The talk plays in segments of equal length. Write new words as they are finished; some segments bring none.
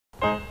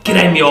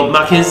G'day me old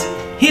muckers.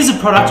 Here's a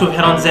product we've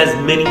had on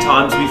Zaz many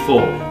times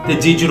before, the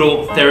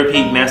Digital Therapy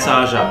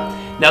Massager.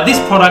 Now this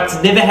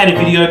product's never had a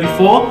video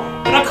before,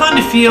 but I kind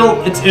of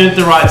feel it's earned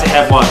the right to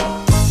have one.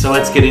 So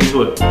let's get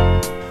into it.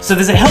 So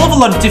there's a hell of a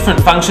lot of different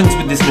functions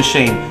with this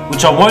machine,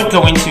 which I won't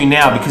go into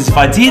now because if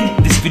I did,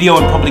 this video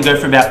would probably go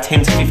for about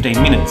 10 to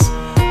 15 minutes.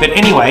 But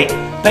anyway,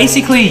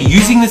 basically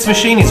using this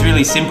machine is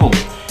really simple.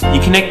 You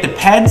connect the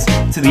pads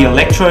to the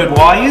electrode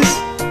wires,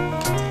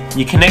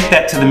 you connect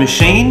that to the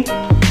machine,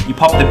 you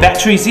pop the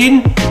batteries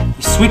in,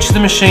 you switch the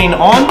machine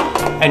on,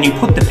 and you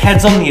put the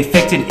pads on the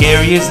affected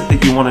areas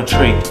that you want to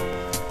treat.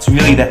 It's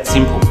really that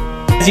simple.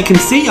 As you can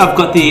see, I've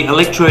got the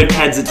electrode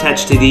pads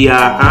attached to the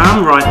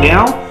arm right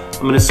now.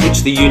 I'm going to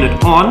switch the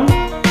unit on.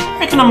 I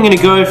reckon I'm going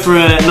to go for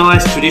a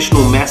nice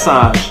traditional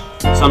massage.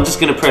 So I'm just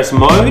going to press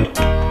mode.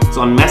 It's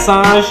on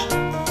massage.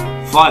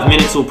 5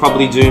 minutes will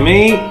probably do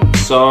me.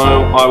 So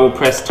I will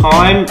press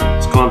time.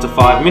 It's gone to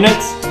 5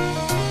 minutes.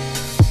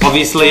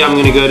 Obviously I'm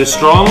going to go to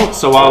strong,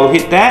 so I will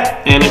hit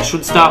that and it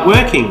should start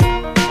working.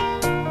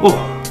 Oh,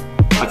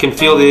 I can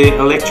feel the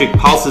electric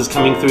pulses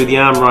coming through the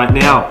arm right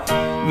now.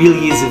 It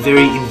really is a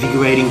very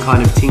invigorating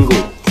kind of tingle.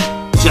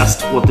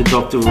 Just what the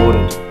doctor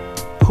ordered.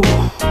 Whew.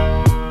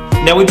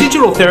 Now a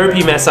digital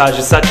therapy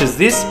massager such as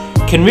this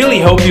can really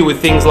help you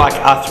with things like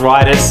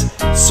arthritis,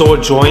 sore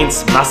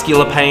joints,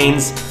 muscular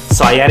pains,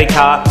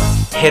 sciatica,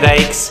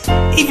 headaches,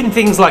 even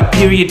things like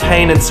period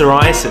pain and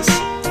psoriasis.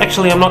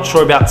 Actually, I'm not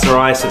sure about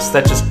psoriasis.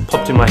 That just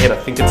popped in my head. I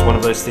think it's one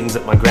of those things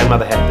that my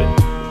grandmother had,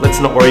 but let's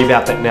not worry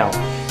about that now.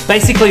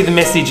 Basically, the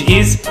message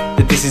is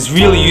that this is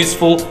really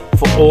useful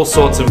for all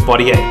sorts of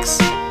body aches.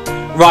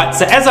 Right,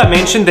 so as I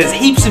mentioned, there's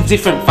heaps of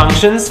different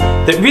functions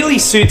that really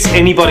suits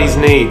anybody's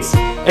needs.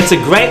 It's a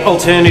great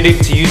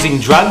alternative to using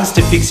drugs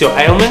to fix your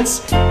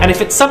ailments, and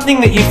if it's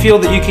something that you feel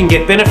that you can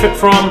get benefit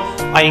from,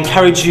 I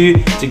encourage you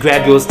to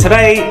grab yours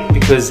today,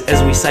 because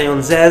as we say on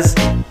Zaz,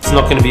 it's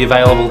not going to be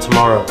available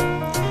tomorrow.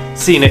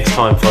 See you next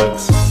time,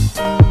 folks.